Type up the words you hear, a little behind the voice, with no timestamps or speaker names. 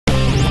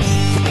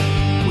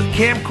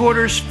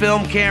camcorders,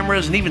 film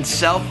cameras, and even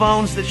cell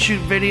phones that shoot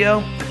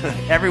video,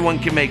 everyone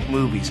can make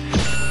movies.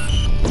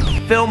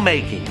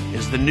 Filmmaking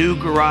is the new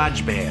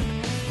garage band.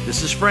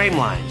 This is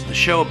Framelines, the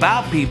show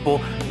about people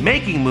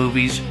making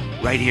movies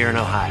right here in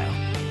Ohio.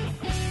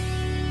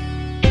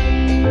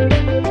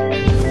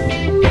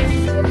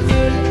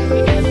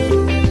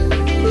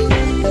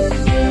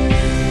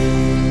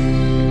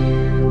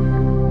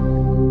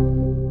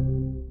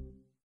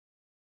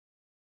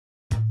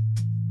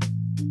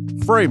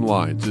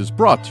 Framelines is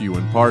brought to you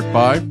in part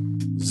by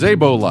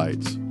Zabo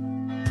Lights,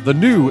 the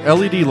new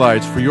LED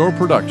lights for your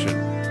production.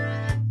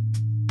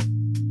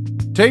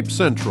 Tape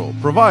Central,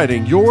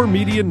 providing your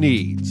media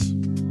needs.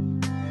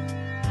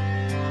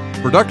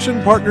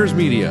 Production Partners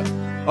Media,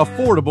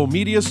 affordable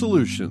media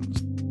solutions.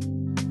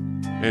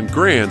 And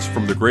grants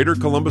from the Greater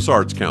Columbus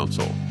Arts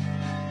Council.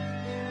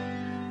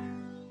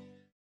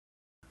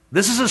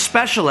 This is a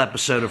special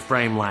episode of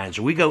Framelines,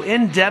 where we go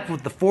in-depth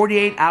with the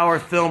 48-hour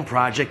film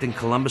project in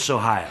Columbus,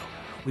 Ohio.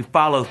 We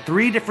follow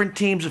 3 different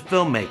teams of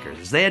filmmakers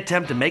as they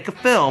attempt to make a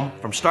film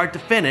from start to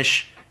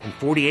finish in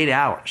 48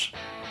 hours.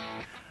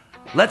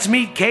 Let's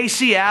meet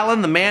Casey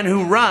Allen, the man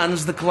who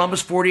runs the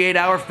Columbus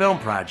 48-hour film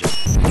project.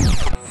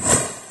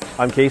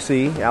 I'm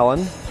Casey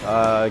Allen.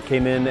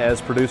 Came in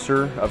as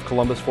producer of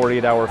Columbus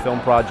 48-hour film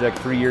project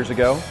 3 years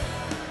ago,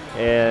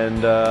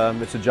 and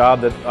it's a job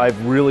that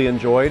I've really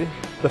enjoyed.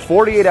 The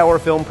 48-hour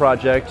film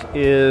project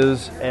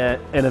is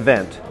an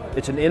event.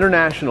 It's an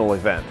international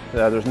event.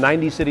 There's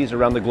 90 cities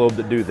around the globe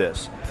that do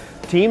this.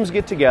 Teams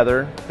get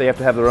together. They have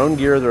to have their own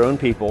gear, their own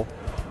people.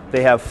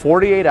 They have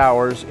 48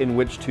 hours in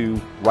which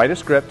to write a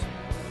script,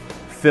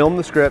 film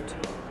the script,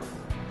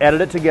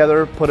 edit it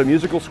together, put a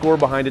musical score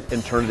behind it,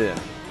 and turn it in.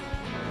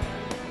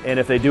 And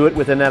if they do it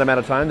within that amount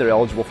of time, they're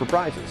eligible for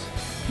prizes.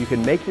 You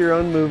can make your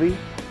own movie,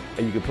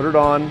 and you can put it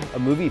on a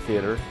movie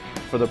theater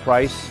for the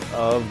price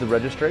of the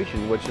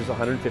registration, which is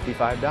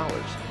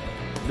 $155.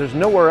 There's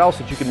nowhere else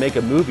that you can make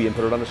a movie and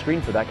put it on a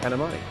screen for that kind of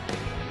money.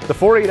 The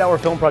 48-hour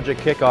film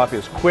project kickoff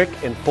is quick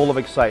and full of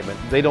excitement.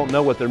 They don't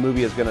know what their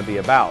movie is going to be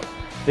about.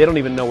 They don't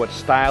even know what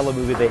style of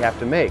movie they have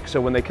to make. So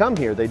when they come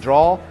here, they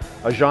draw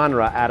a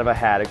genre out of a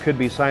hat. It could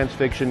be science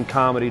fiction,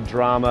 comedy,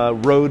 drama,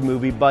 road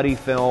movie, buddy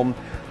film,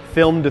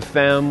 film de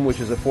femme, which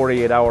is a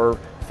 48-hour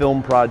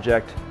film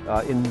project,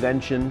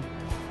 invention,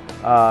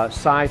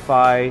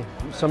 sci-fi.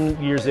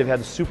 Some years they've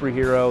had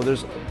superhero.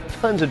 There's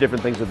tons of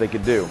different things that they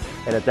could do.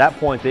 And at that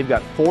point, they've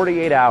got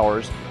 48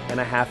 hours and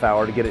a half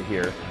hour to get it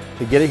here.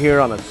 To get it here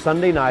on a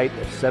Sunday night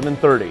at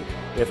 7:30.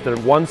 If they're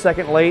 1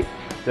 second late,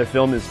 their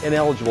film is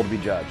ineligible to be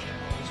judged.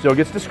 Still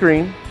gets to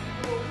screen,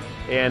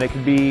 and it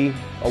can be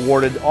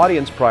awarded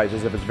audience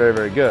prizes if it's very,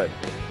 very good.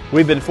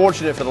 We've been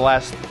fortunate for the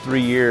last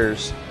 3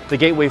 years. The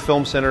Gateway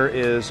Film Center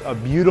is a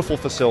beautiful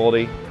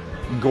facility,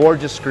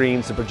 gorgeous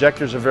screens. The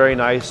projectors are very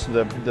nice.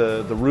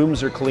 The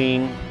rooms are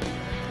clean,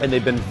 and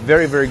they've been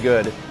very, very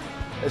good,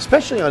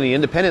 especially on the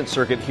independent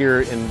circuit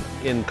here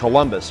in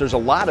Columbus. There's a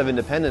lot of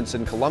independents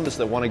in Columbus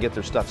that want to get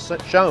their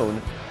stuff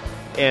shown,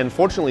 and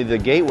fortunately the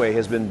Gateway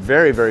has been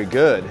very, very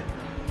good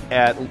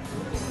at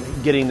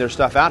getting their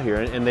stuff out here,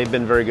 and they've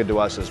been very good to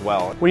us as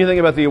well. When you think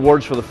about the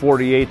awards for the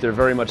 48, they're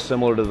very much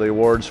similar to the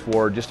awards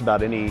for just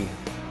about any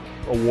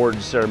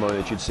awards ceremony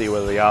that you'd see,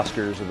 whether the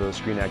Oscars or the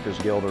Screen Actors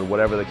Guild or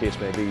whatever the case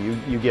may be.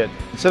 You get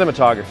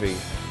cinematography,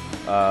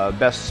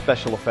 best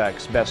special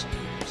effects, best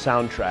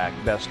soundtrack,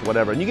 best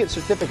whatever, and you get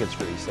certificates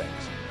for these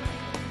things.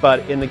 But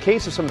in the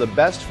case of some of the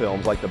best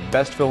films, like the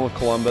Best Film of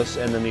Columbus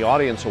and then the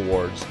Audience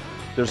Awards,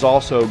 there's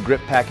also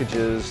grip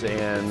packages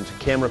and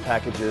camera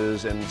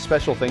packages and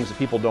special things that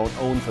people don't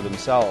own for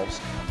themselves.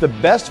 The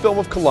Best Film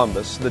of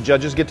Columbus, the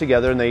judges get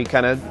together and they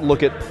kind of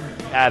look at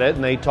it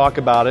and they talk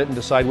about it and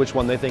decide which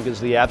one they think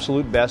is the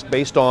absolute best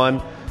based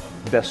on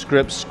best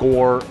script,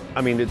 score.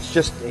 I mean, it's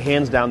just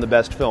hands down the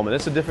best film, and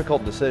it's a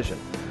difficult decision.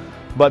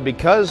 But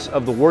because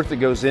of the work that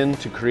goes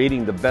into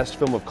creating the Best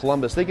Film of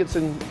Columbus, they get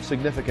some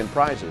significant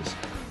prizes.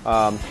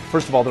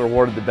 First of all, they're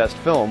awarded the best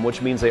film,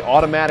 which means they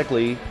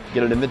automatically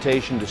get an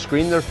invitation to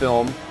screen their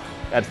film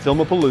at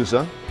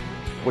Filmapalooza,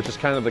 which is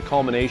kind of the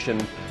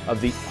culmination of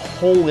the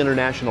whole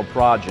international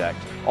project.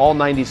 All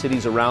 90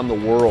 cities around the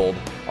world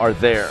are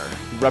there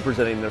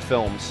representing their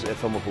films at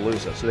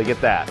Filmapalooza, so they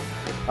get that.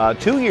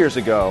 2 years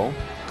ago,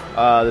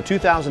 the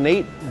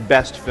 2008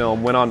 Best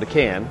Film went on to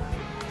Cannes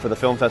for the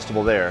film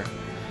festival there.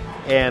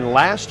 And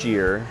last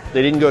year,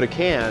 they didn't go to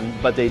Cannes,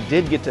 but they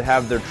did get to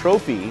have their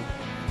trophy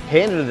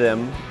handed to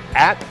them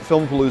at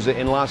Filmapalooza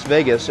in Las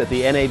Vegas at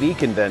the NAB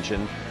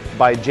convention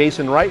by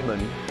Jason Reitman,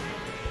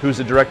 who's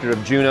the director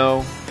of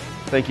Juno,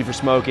 Thank You for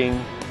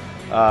Smoking,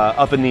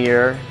 Up in the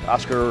Air,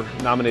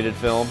 Oscar-nominated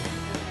film.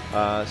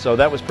 So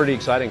that was pretty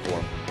exciting for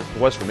him.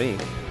 It was for me.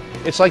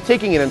 It's like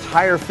taking an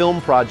entire film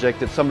project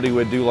that somebody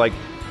would do like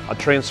a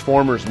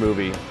Transformers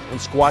movie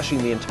and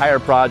squashing the entire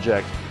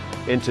project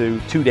into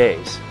 2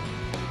 days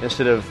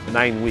instead of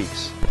 9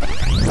 weeks.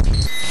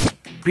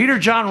 Peter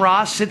John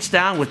Ross sits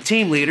down with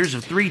team leaders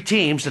of 3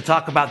 teams to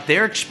talk about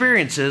their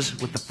experiences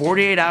with the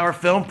 48-hour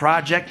film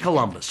project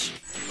Columbus.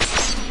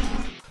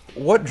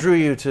 What drew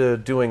you to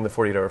doing the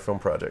 48-hour film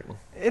project?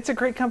 It's a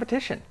great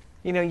competition.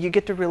 You know, you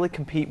get to really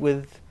compete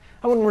with,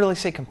 I wouldn't really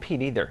say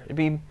compete either. It'd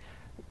be,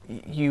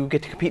 you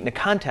get to compete in a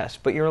contest,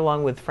 but you're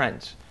along with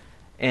friends.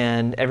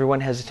 And everyone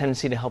has a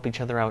tendency to help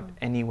each other out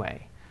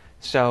anyway.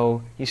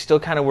 So you still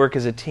kind of work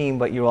as a team,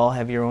 but you all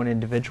have your own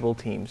individual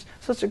teams.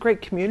 So it's a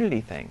great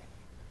community thing.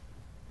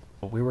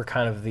 We were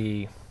kind of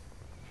the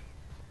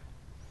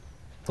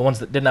ones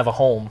that didn't have a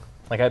home.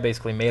 Like, I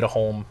basically made a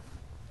home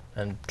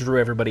and drew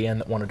everybody in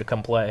that wanted to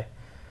come play,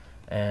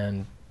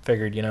 and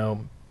figured, you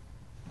know,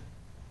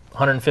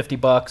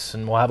 $150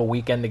 and we'll have a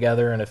weekend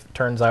together, and if it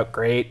turns out,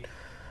 great.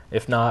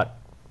 If not,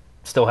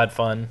 still had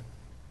fun.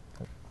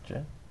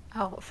 Jen?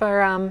 Oh,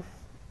 for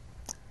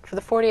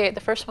the 48,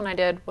 the first one I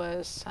did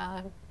was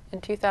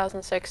in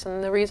 2006,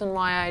 and the reason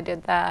why I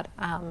did that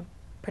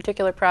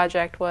particular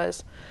project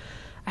was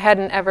I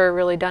hadn't ever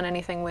really done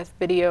anything with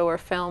video or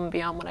film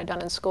beyond what I'd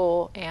done in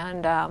school,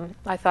 and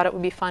I thought it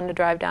would be fun to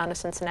drive down to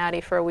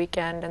Cincinnati for a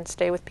weekend and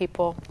stay with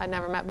people I'd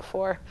never met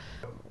before.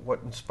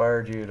 What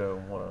inspired you to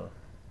want to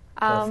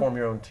kind of form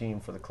your own team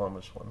for the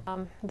Columbus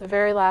one? The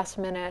very last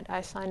minute,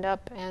 I signed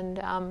up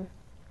and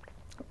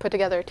put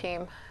together a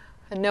team.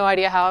 Had no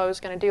idea how I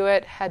was going to do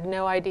it, had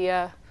no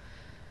idea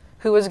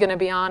who was going to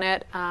be on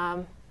it.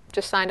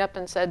 Just signed up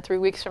and said 3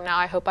 weeks from now,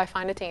 I hope I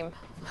find a team.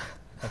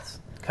 That's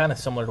kind of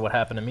similar to what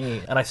happened to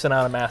me. And I sent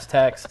out a mass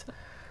text,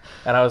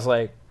 and I was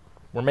like,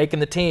 we're making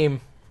the team.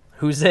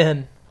 Who's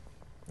in?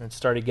 And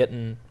started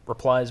getting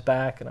replies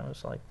back, and I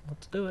was like,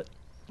 let's do it.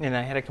 And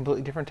I had a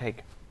completely different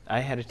take.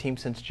 I had a team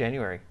since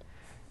January.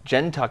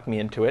 Jen talked me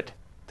into it.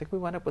 I think we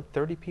wound up with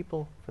 30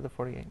 people for the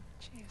 48.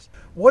 Jeez.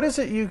 What is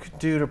it you could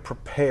do to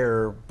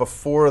prepare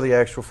before the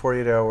actual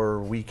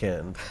 48-hour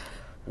weekend?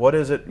 What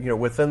is it, you know,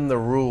 within the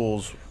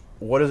rules,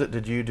 what is it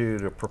did you do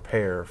to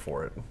prepare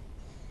for it?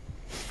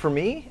 For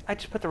me, I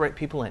just put the right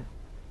people in.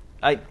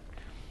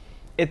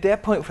 At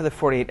that point for the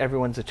 48,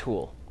 everyone's a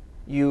tool.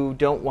 You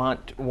don't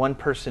want one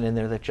person in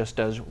there that just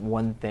does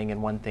one thing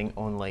and one thing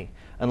only,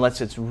 unless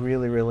it's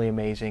really, really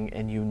amazing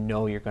and you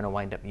know you're going to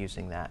wind up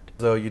using that.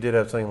 So you did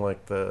have something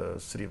like the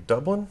city of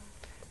Dublin?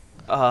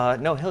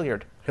 No,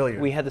 Hilliard. Hilliard.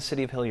 We had the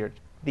city of Hilliard.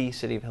 The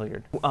city of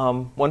Hilliard.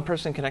 One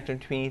person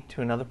connected me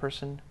to another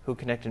person who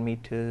connected me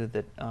to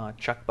the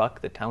Chuck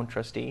Buck, the town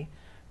trustee,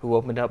 who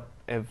opened up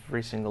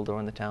every single door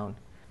in the town.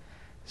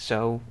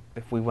 So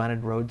if we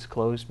wanted roads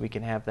closed, we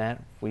can have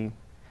that. If we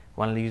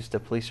wanted to use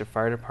the police or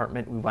fire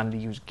department, we wanted to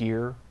use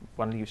gear,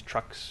 wanted to use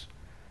trucks.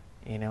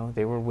 You know,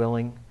 they were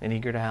willing and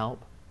eager to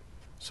help.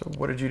 So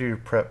what did you do to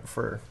prep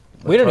for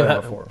the We didn't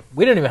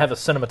even have a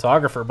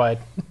cinematographer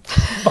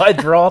by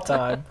draw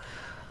time.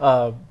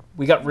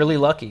 We got really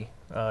lucky.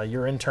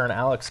 Your intern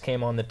Alex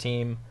came on the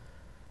team,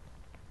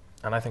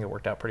 and I think it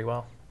worked out pretty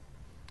well.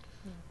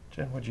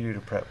 Jen, what did you do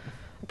to prep?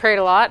 Prayed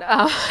a lot.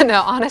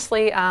 No,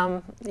 honestly,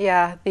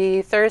 yeah,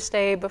 the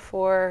Thursday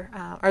before,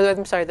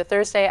 the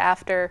Thursday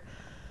after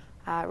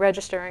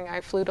registering,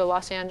 I flew to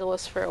Los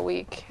Angeles for a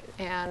week,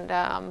 and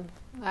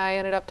I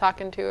ended up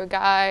talking to a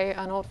guy,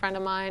 an old friend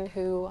of mine,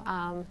 who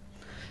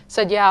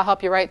said, "Yeah, I'll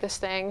help you write this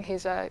thing."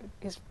 He's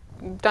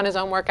done his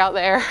own work out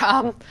there,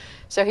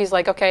 so he's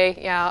like, "Okay,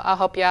 yeah, I'll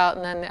help you out."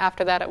 And then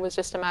after that, it was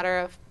just a matter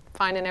of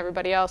finding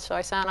everybody else. So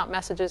I sent out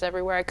messages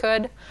everywhere I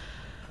could.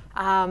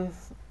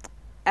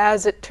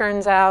 As it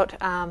turns out,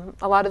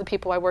 a lot of the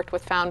people I worked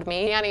with found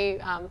me. Annie,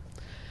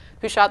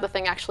 who shot the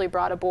thing, actually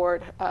brought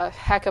aboard a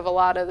heck of a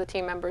lot of the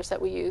team members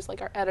that we use,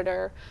 like our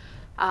editor,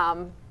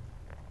 and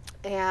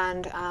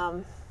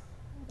I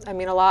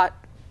mean a lot.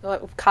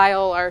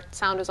 Kyle, our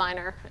sound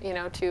designer, you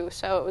know, too.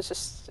 So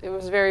it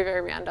was very,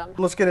 very random.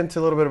 Let's get into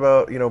a little bit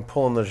about, you know,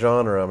 pulling the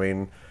genre. I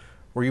mean,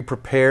 were you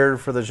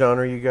prepared for the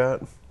genre you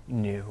got?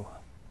 No.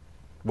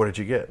 What did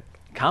you get?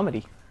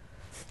 Comedy.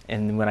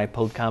 And when I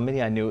pulled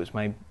comedy, I knew it was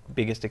my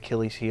biggest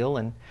Achilles heel.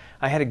 And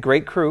I had a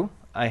great crew,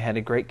 I had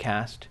a great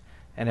cast,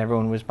 and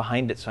everyone was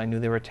behind it, so I knew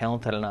they were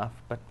talented enough.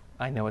 But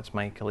I know it's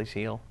my Achilles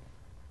heel.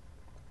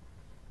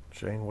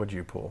 Shane, what did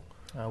you pull?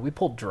 We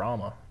pulled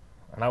drama,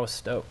 and I was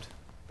stoked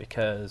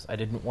because I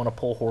didn't want to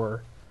pull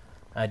horror.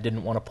 I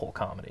didn't want to pull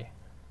comedy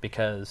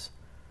because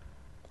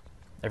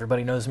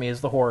everybody knows me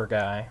as the horror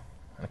guy,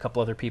 and a couple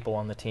other people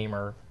on the team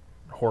are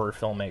horror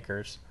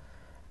filmmakers,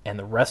 and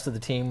the rest of the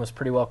team was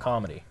pretty well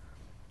comedy.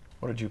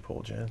 What did you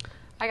pull, Jen?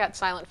 I got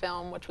silent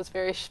film, which was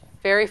very,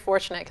 very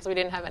fortunate because we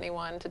didn't have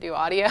anyone to do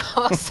audio,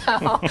 so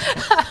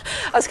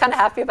I was kind of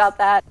happy about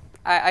that.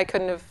 I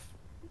couldn't have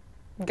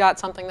got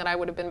something that I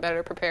would have been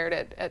better prepared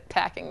at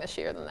tacking this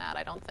year than that,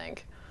 I don't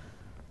think.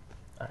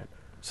 All right.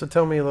 So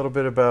tell me a little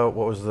bit about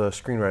what was the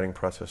screenwriting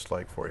process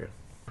like for you.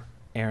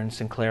 Aaron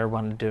Sinclair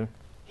wanted to do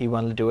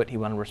it. He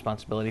wanted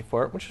responsibility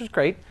for it, which was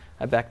great.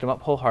 I backed him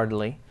up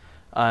wholeheartedly.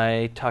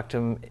 I talked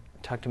him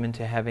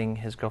into having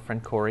his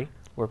girlfriend Corey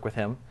work with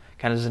him,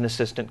 kind of as an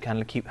assistant,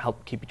 kind of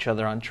help keep each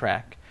other on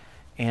track.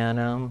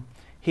 And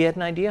he had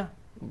an idea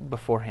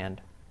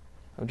beforehand,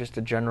 just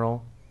a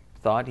general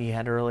thought he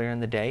had earlier in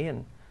the day,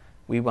 and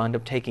we wound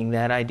up taking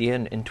that idea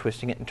and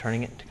twisting it and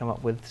turning it to come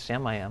up with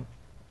Sam I Am.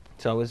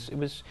 So it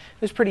was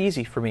pretty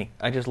easy for me.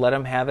 I just let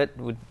him have it,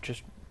 would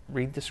just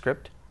read the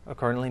script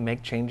accordingly,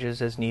 make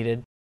changes as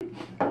needed.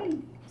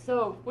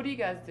 So, what do you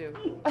guys do?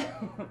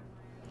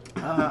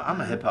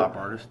 I'm a hip hop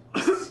artist.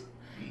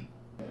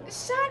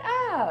 Shut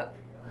up!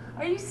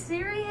 Are you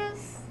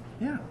serious?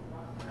 Yeah.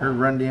 Heard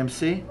Run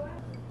DMC?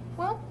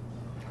 Well,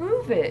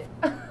 prove it.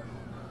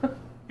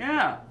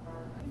 Yeah.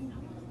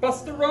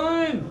 Bust a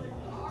rhyme,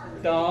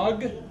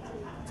 dog.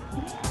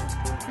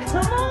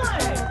 Come on!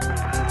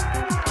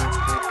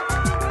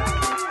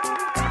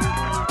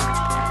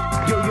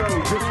 Yo,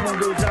 this one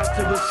goes out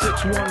to the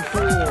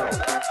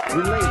 614.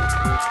 Relate,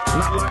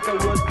 not like I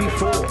was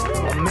before.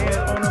 A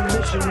man on a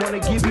mission, wanna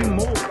give you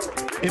more.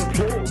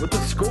 Implore with the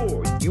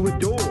score you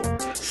adore.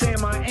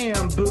 Sam, I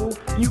am, boo,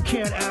 you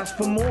can't ask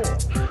for more.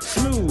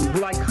 Smooth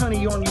like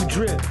honey on you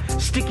drip.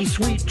 Sticky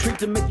sweet treat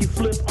to make you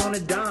flip on a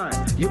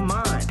dime. You're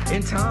mine,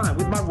 in time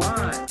with my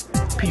rhyme.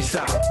 Peace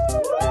out.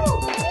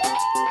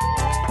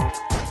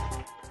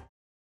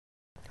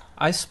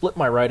 I split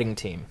my writing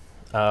team.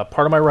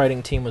 Part of my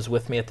writing team was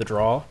with me at the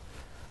draw.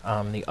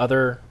 The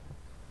other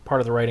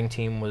part of the writing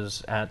team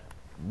was at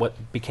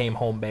what became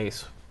home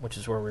base, which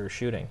is where we were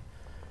shooting.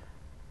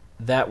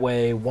 That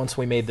way, once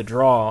we made the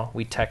draw,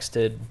 we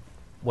texted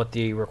what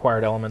the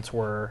required elements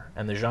were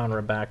and the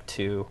genre back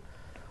to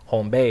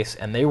home base,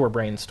 and they were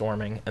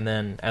brainstorming, and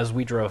then as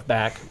we drove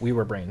back, we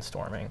were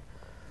brainstorming.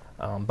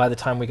 By the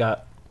time we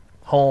got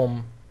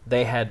home,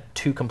 they had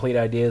 2 complete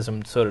ideas,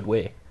 and so did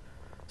we.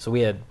 So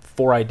we had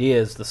 4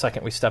 ideas the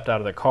second we stepped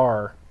out of the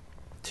car.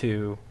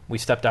 We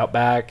stepped out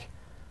back.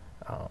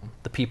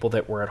 The people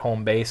that were at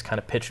home base kind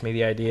of pitched me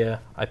the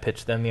idea. I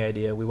pitched them the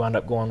idea. We wound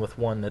up going with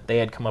one that they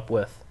had come up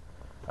with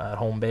at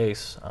home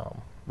base.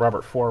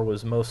 Robert Four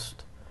was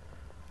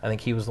I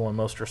think he was the one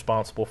most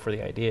responsible for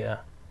the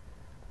idea,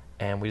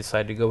 and we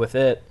decided to go with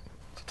it.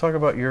 So talk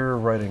about your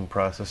writing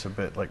process a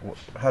bit. Like,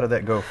 how did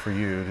that go for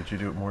you? Did you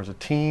do it more as a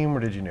team, or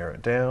did you narrow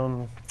it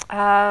down?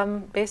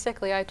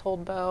 Basically, I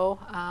told Bo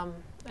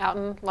out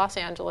in Los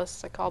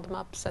Angeles. I called him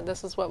up, said,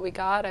 "This is what we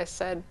got." I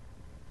said,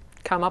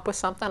 "Come up with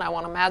something. I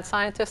want a mad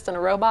scientist and a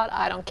robot.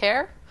 I don't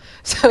care."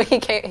 So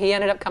he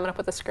ended up coming up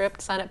with a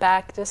script, sent it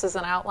back just as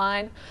an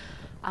outline,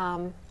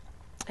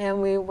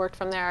 and we worked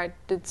from there. I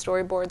did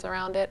storyboards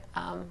around it.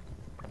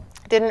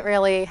 Didn't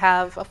really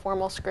have a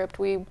formal script.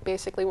 We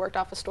basically worked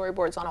off of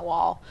storyboards on a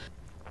wall,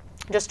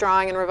 just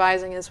drawing and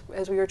revising as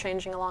we were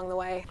changing along the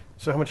way.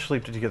 So how much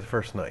sleep did you get the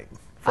first night,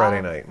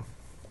 Friday night?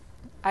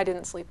 I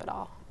didn't sleep at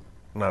all.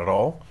 Not at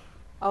all?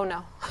 Oh,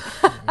 no.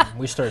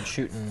 We started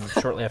shooting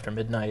shortly after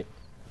midnight,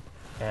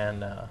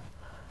 and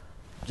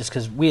just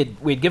because we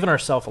had given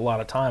ourselves a lot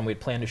of time. We had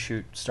planned to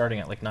shoot starting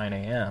at like 9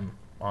 a.m.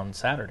 on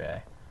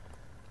Saturday,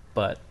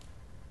 but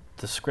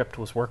the script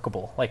was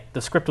workable. Like,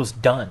 the script was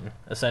done,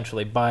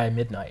 essentially, by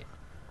midnight.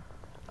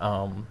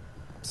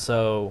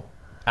 So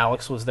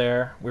Alex was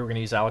there. We were going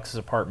to use Alex's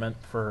apartment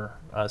for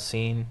a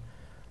scene.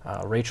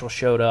 Rachel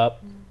showed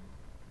up.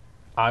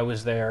 I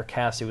was there.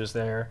 Cassie was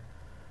there.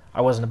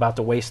 I wasn't about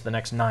to waste the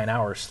next 9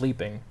 hours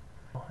sleeping.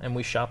 And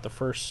we shot the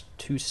first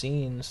 2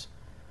 scenes,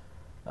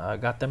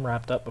 got them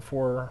wrapped up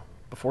before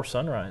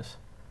sunrise.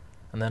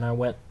 And then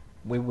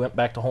we went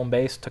back to home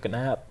base, took a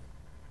nap,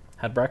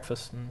 had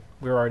breakfast, and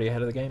we were already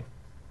ahead of the game.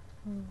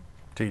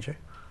 TJ?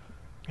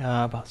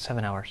 About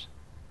 7 hours.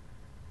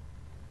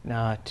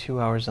 2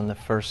 hours on the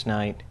first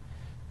night,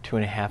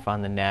 2.5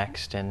 on the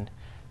next, and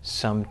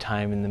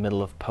sometime in the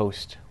middle of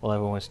post, while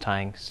everyone was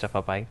tying stuff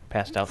up, I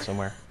passed out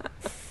somewhere.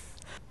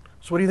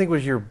 So what do you think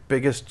was your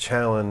biggest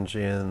challenge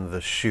in the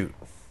shoot?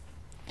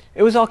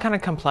 It was all kind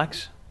of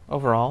complex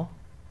overall.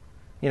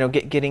 You know,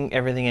 getting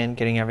everything in,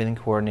 getting everything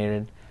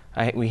coordinated.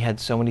 We had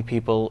so many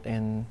people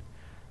in.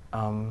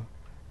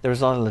 There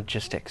was a lot of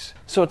logistics.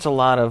 So it's a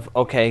lot of,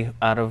 okay,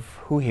 out of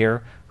who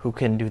here, who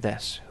can do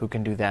this, who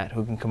can do that,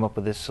 who can come up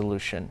with this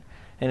solution.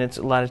 And it's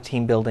a lot of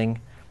team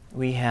building.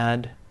 We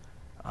had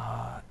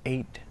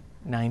 8,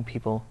 9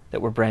 people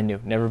that were brand new,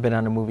 never been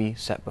on a movie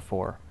set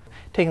before.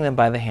 Taking them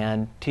by the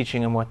hand,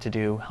 teaching them what to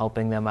do,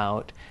 helping them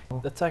out.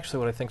 That's actually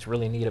what I think is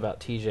really neat about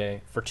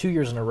TJ. For 2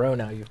 years in a row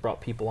now, you've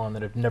brought people on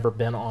that have never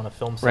been on a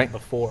film set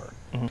before.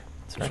 Mm-hmm.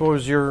 So what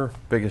was your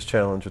biggest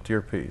challenge with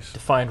your piece?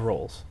 Defined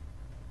roles.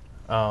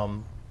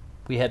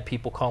 We had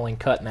people calling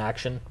cut and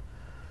action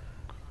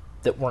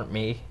that weren't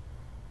me.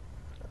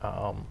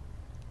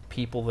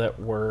 People that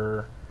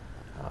were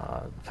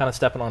kind of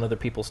stepping on other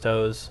people's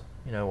toes.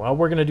 You know, well,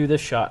 we're going to do this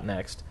shot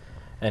next.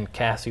 And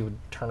Cassie would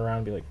turn around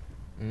and be like,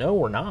 no,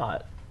 we're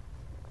not.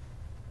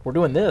 We're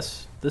doing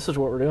this. This is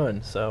what we're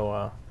doing.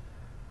 So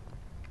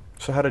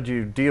So how did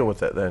you deal with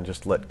that then?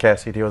 Just let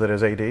Cassie deal with it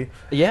as AD?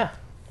 Yeah.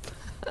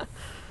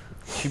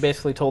 She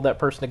basically told that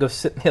person to go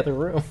sit in the other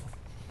room.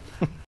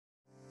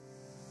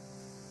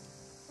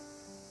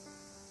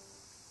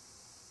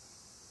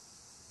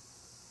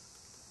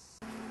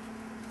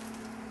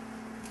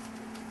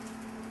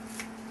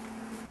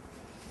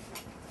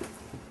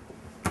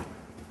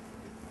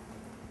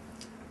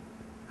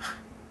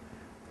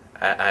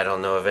 I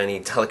don't know of any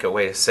delicate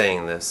way of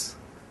saying this.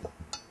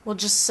 Well,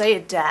 just say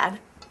it, Dad.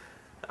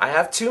 I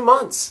have 2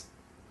 months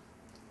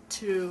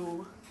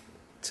To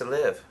to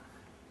live.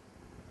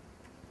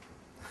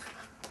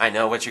 I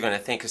know what you're going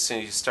to think as soon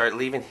as you start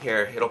leaving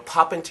here. It'll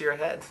pop into your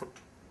head.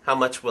 How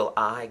much will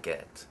I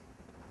get?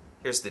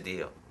 Here's the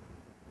deal.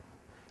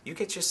 You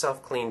get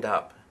yourself cleaned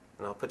up,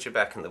 and I'll put you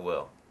back in the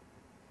will.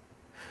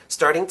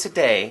 Starting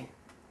today,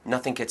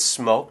 nothing gets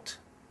smoked,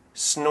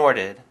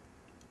 snorted,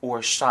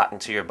 or shot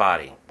into your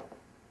body.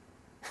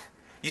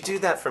 You do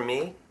that for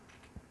me,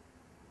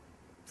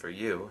 for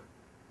you,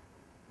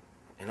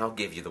 and I'll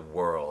give you the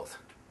world.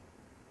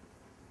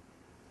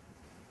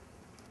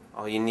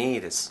 All you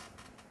need is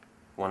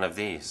one of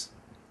these.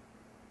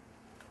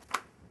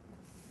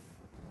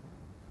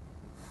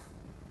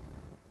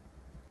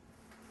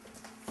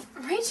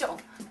 Rachel,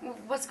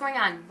 what's going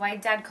on? Why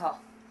did Dad call?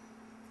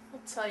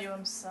 He'll tell you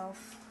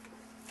himself.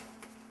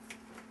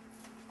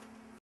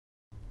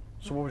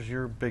 So, what was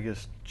your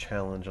biggest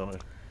challenge on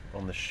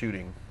the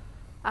shooting?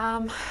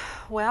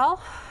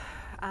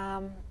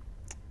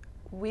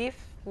 We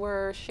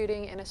were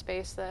shooting in a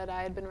space that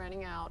I had been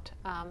renting out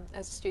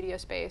as a studio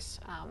space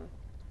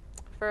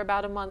for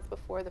about a month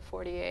before the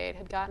 48.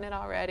 Had gotten it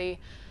already.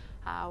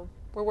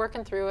 We're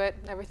working through it.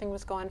 Everything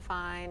was going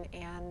fine,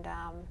 and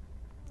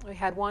we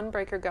had one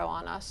breaker go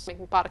on us.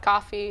 We bought a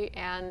coffee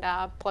and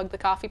plugged the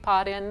coffee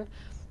pot in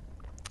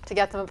to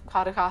get them a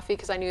pot of coffee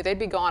because I knew they'd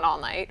be going all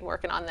night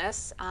working on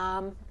this.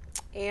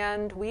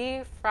 And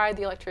we fried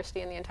the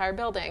electricity in the entire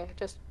building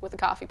just with a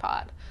coffee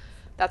pot.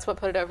 That's what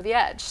put it over the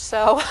edge.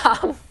 So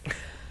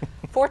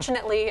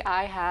fortunately,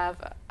 I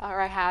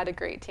had a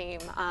great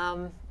team.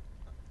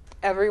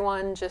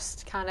 Everyone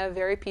just kind of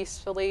very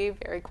peacefully,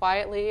 very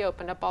quietly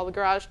opened up all the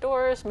garage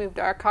doors, moved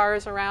our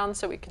cars around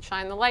so we could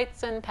shine the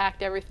lights in,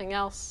 packed everything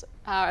else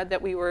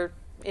that we were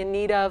in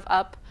need of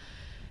up,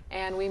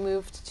 and we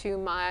moved to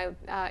my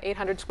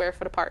 800 square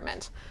foot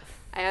apartment.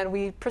 And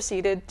we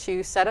proceeded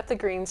to set up the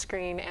green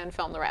screen and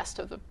film the rest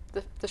of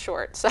the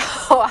short. So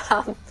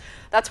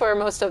that's where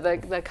most of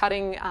the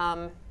cutting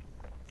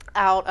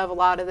out of a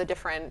lot of the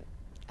different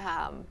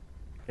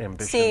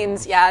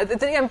scenes,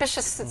 the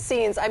ambitious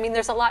scenes. I mean,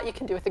 there's a lot you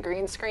can do with the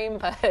green screen,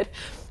 but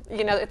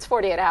it's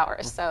 48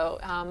 hours.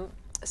 So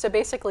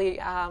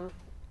basically,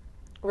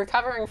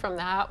 recovering from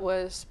that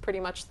was pretty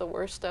much the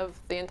worst of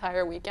the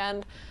entire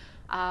weekend.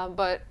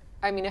 But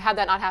I mean, had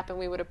that not happened,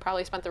 we would have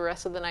probably spent the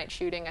rest of the night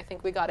shooting. I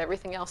think we got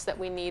everything else that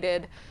we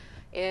needed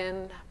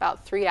in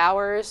about 3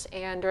 hours,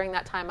 and during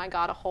that time I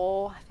got a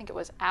whole, I think it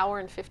was hour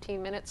and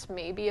 15 minutes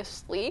maybe of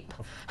sleep,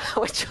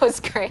 which was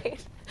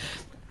great.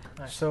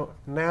 So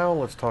now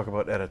let's talk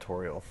about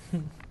editorial.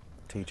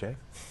 TJ?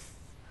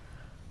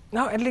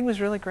 No, editing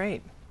was really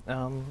great.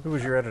 Who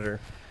was your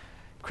editor?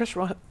 Chris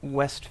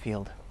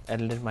Westfield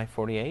edited my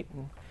 48,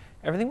 and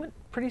everything went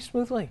pretty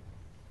smoothly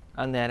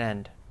on that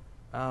end.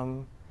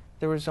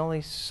 There was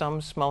only some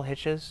small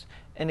hitches,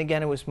 and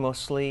again, it was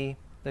mostly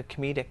the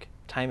comedic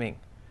timing,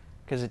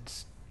 because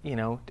it's,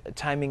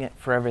 timing it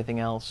for everything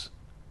else,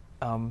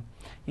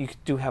 you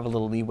do have a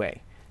little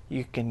leeway.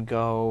 You can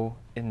go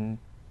and,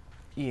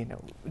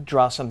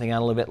 draw something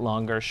out a little bit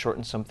longer,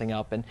 shorten something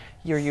up, and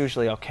you're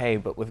usually okay,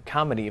 but with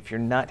comedy, if you're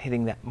not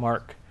hitting that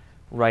mark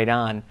right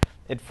on,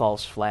 it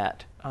falls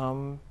flat.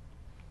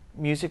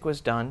 Music was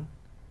done.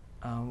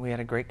 We had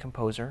a great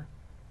composer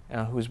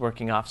who was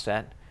working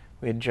offset.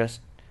 We had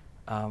just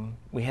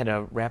we had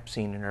a rap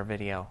scene in our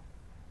video,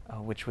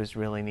 which was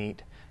really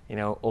neat.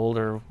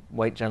 Older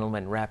white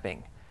gentlemen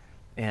rapping.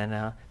 And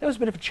that was a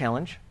bit of a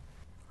challenge.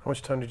 How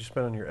much time did you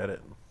spend on your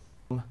edit?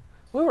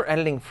 We were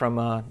editing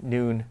from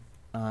noon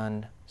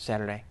on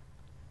Saturday.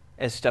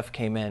 As stuff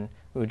came in,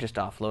 we would just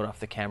offload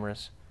off the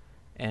cameras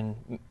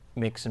and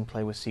mix and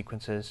play with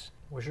sequences.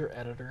 Was your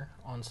editor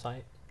on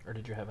site, or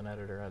did you have an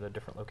editor at a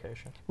different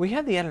location? We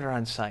had the editor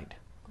on site.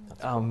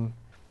 Cool.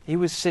 He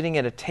was sitting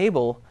at a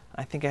table.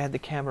 I think I had the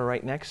camera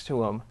right next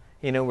to him.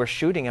 We're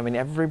shooting. I mean,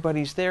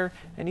 everybody's there,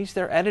 and he's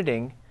there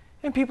editing,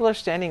 and people are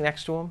standing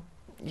next to him,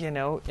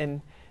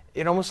 and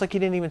it almost like he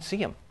didn't even see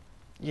him.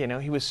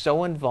 He was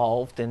so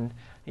involved, and,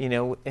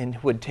 and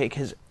would take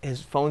his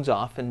phones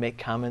off and make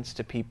comments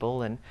to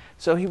people, and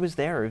so he was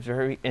there, a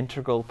very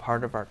integral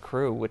part of our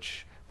crew,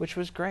 which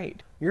was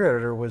great. Your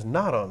editor was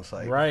not on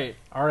site. Right.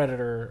 Our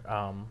editor,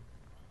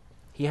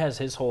 he has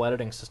his whole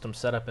editing system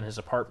set up in his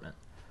apartment.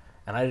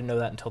 And I didn't know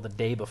that until the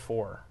day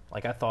before.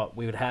 Like, I thought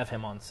we would have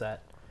him on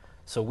set.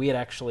 So we had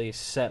actually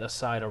set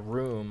aside a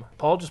room.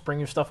 Paul, just bring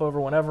your stuff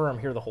over whenever. I'm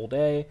here the whole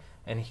day.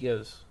 And he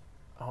goes,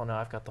 oh, no,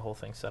 I've got the whole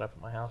thing set up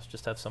at my house.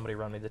 Just have somebody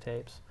run me the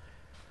tapes.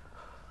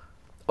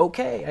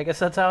 Okay, I guess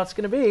that's how it's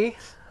going to be.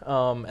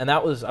 And I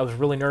was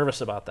really nervous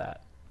about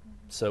that.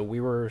 So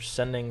we were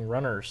sending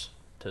runners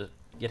to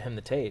get him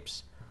the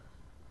tapes.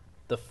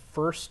 The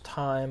first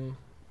time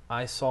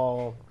I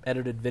saw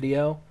edited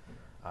video,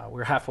 we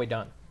were halfway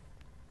done.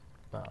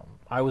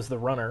 I was the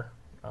runner.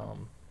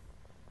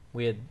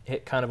 We had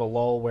hit kind of a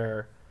lull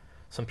where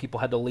some people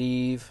had to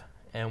leave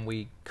and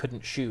we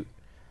couldn't shoot.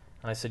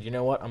 And I said, you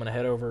know what? I'm going to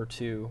head over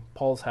to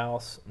Paul's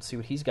house and see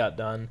what he's got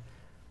done.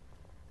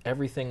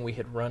 Everything we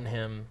had run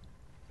him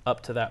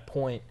up to that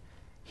point,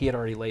 he had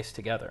already laced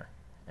together.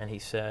 And he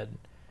said,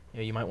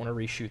 you might want to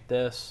reshoot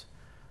this.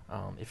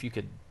 If you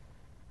could,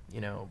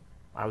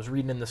 I was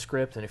reading in the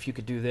script, and if you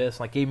could do this,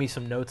 like gave me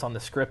some notes on the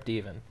script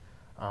even,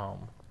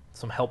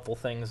 some helpful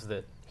things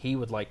that he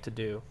would like to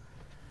do.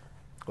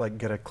 Like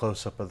get a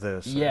close-up of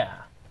this. Yeah.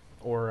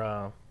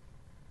 Or,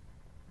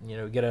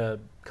 get a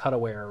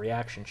cutaway or a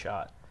reaction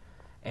shot.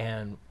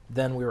 And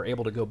then we were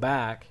able to go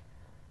back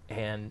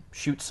and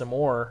shoot some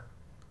more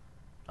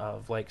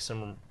of like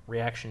some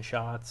reaction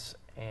shots,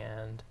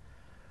 and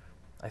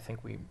I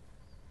think we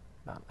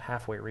about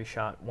halfway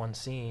reshot one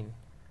scene,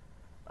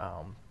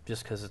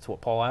 just because it's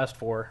what Paul asked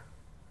for,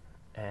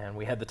 and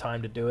we had the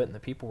time to do it and the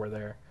people were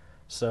there.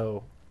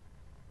 So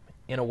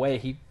in a way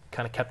he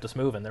kind of kept us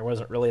moving. There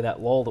wasn't really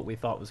that lull that we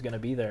thought was going to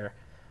be there.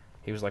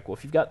 He was like, well,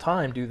 if you've got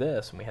time, do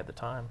this, and we had the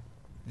time.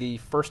 The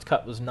first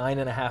cut was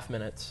 9.5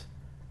 minutes,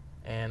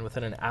 and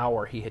within an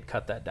hour he had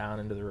cut that down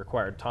into the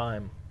required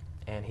time,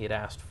 and he had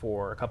asked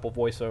for a couple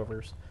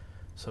voiceovers,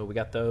 so we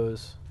got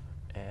those,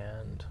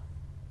 and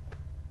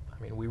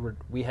I mean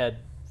we had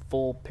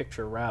full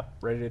picture wrap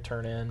ready to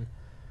turn in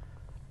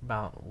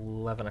about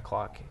 11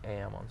 o'clock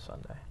a.m. on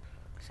Sunday.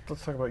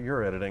 Let's talk about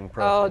your editing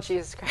process. Oh,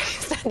 Jesus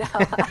Christ. No.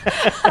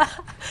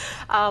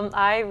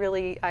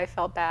 I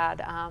felt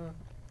bad.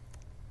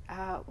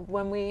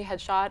 When we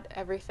had shot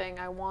everything,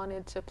 I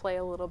wanted to play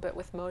a little bit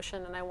with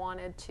motion, and I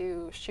wanted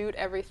to shoot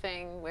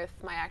everything with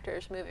my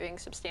actors moving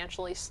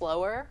substantially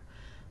slower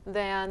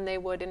than they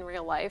would in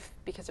real life,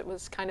 because it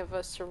was kind of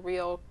a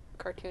surreal,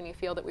 cartoony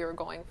feel that we were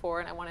going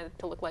for, and I wanted it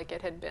to look like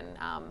it had been,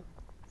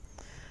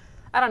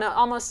 I don't know,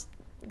 almost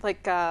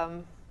like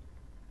a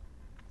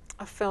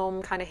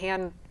film kind of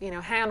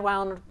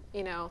hand-wound,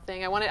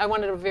 thing. I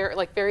wanted to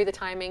vary the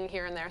timing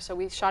here and there, so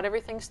we shot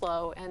everything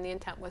slow, and the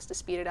intent was to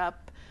speed it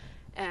up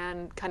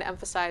and kind of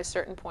emphasize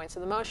certain points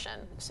of the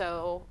motion.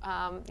 So,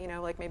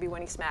 like maybe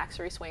when he smacks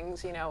or he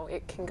swings,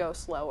 it can go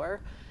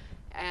slower,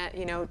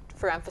 and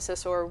for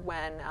emphasis, or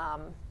when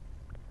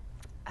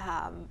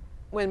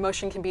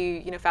motion can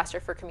be faster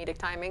for comedic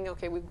timing.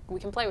 Okay, we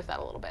can play with that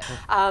a little bit.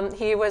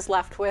 He was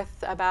left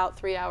with about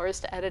 3 hours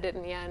to edit it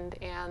in the end,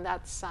 and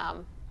that's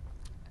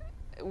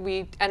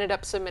we ended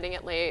up submitting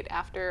it late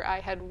after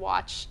I had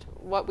watched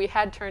what we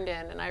had turned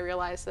in, and I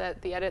realized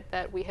that the edit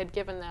that we had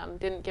given them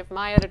didn't give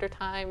my editor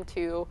time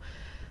to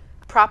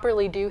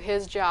properly do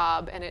his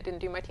job, and it didn't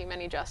do my team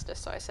any justice.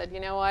 So I said, you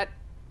know what,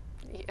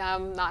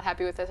 I'm not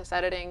happy with this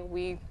editing.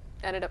 We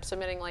ended up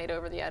submitting late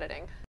over the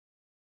editing.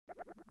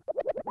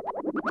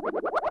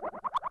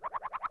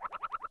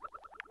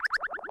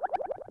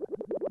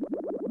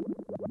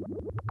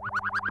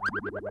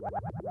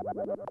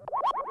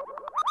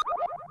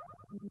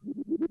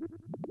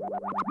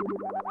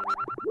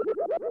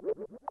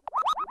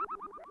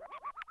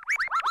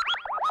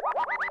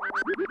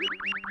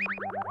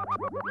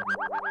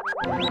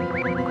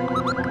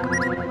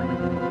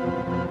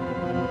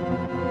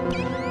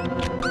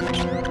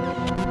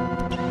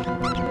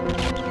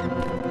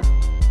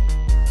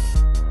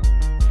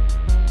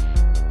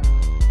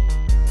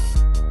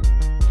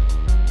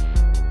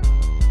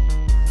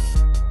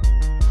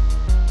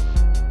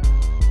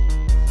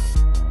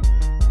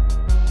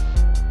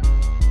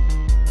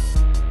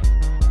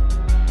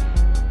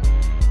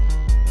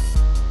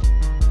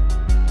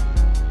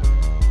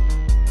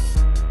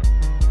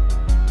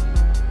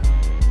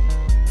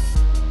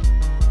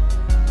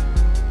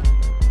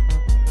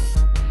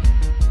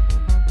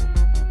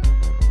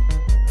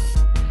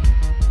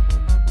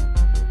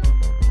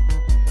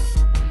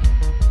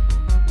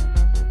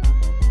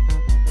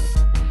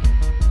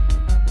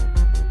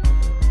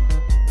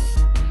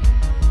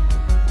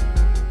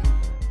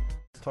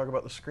 Talk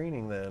about the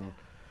screening then.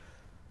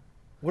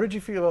 What did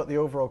you feel about the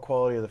overall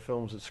quality of the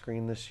films that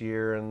screened this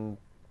year, and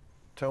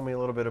tell me a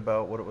little bit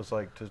about what it was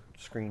like to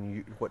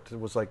screen, what it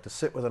was like to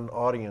sit with an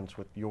audience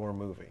with your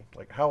movie.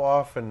 Like, how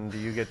often do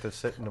you get to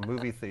sit in a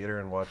movie theater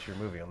and watch your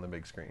movie on the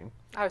big screen?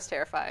 I was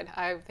terrified.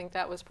 I think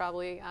that was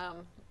probably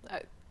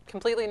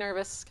completely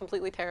nervous,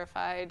 completely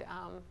terrified,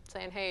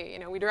 saying, hey,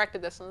 we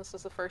directed this, and this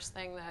is the first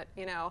thing that,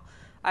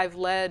 I've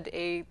led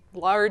a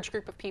large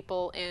group of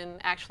people in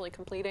actually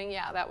completing.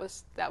 Yeah, that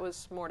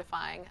was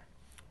mortifying.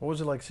 What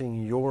was it like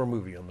seeing your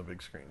movie on the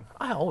big screen?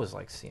 I always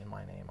like seeing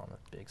my name on the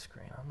big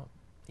screen. I'm an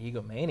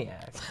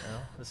egomaniac,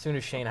 As soon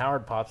as Shane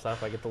Howard pops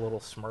up, I get the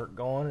little smirk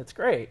going. It's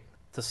great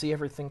to see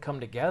everything come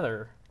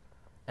together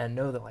and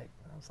know that, I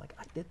was like,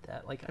 I did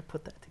that. I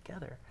put that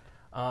together.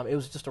 It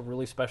was just a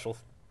really special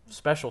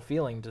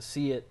feeling to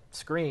see it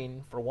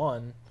screen, for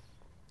one,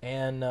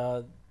 and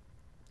to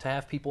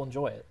have people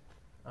enjoy it.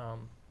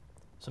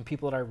 Some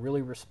people that I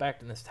really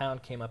respect in this town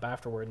came up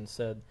afterward and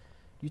said,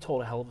 you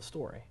told a hell of a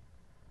story.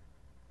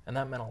 And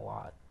that meant a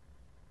lot.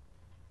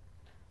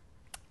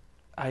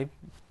 I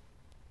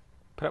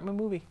put up my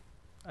movie.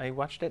 I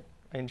watched it.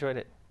 I enjoyed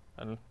it.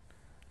 I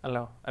don't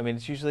know. I mean,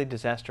 it's usually a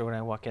disaster when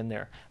I walk in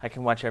there. I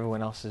can watch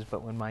everyone else's,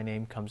 but when my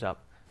name comes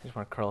up, I just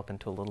want to curl up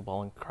into a little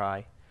ball and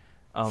cry.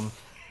 I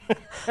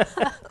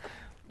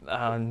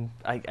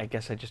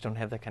guess I just don't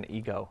have that kind of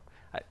ego.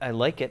 I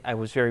like it. I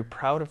was very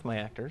proud of my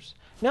actors.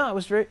 No,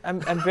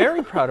 I'm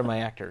very proud of my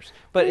actors.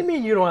 But what do you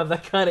mean you don't have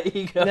that kind of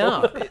ego?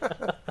 No.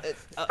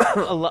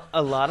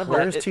 A lot of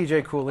Where's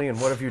TJ Cooley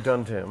and what have you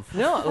done to him?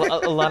 No,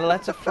 a lot of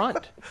that's a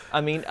front.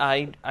 I mean,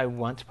 I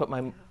want to put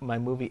my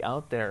movie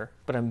out there,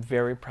 but I'm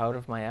very proud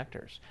of my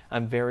actors.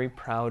 I'm very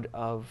proud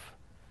of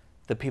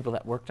the people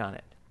that worked on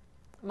it.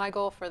 My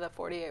goal for the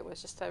 48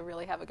 was just to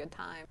really have a good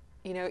time.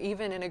 You know,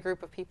 even in a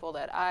group of people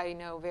that I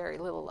know very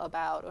little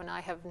about and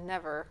I have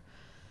never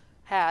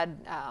had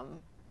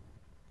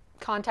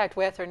contact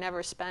with or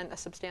never spent a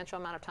substantial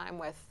amount of time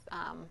with,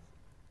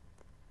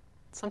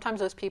 sometimes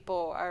those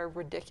people are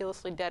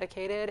ridiculously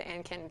dedicated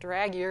and can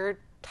drag your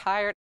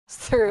tired ass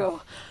through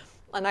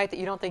a night that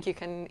you don't think you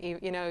can,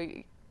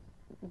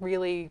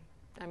 really,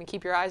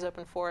 keep your eyes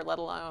open for, let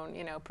alone,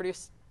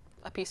 produce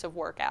a piece of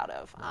work out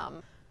of.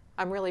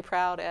 I'm really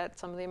proud at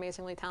some of the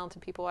amazingly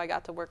talented people I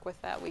got to work with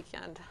that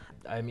weekend.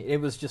 It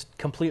was just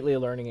completely a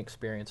learning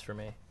experience for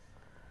me.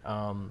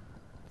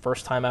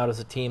 First time out as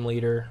a team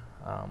leader.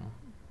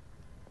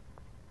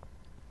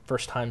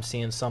 First time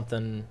seeing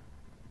something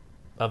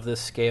of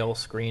this scale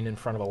screened in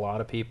front of a lot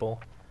of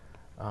people.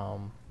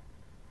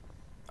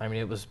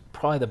 It was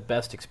probably the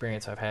best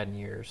experience I've had in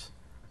years.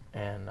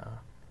 And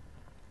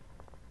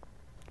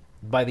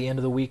by the end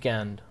of the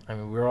weekend, we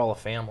were all a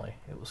family.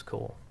 It was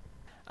cool.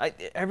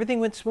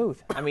 Everything went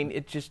smooth.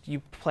 You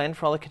plan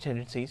for all the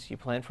contingencies. You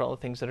plan for all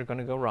the things that are going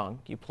to go wrong.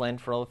 You plan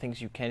for all the things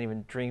you can't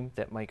even dream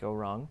that might go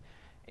wrong.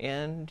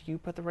 And you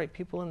put the right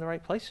people in the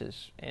right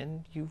places.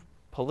 And you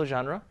pull the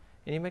genre,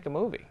 and you make a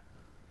movie.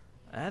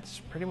 That's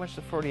pretty much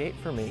the 48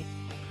 for me.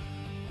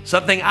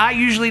 Something I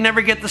usually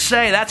never get to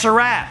say. That's a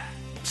wrap.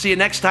 See you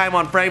next time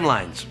on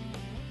Framelines.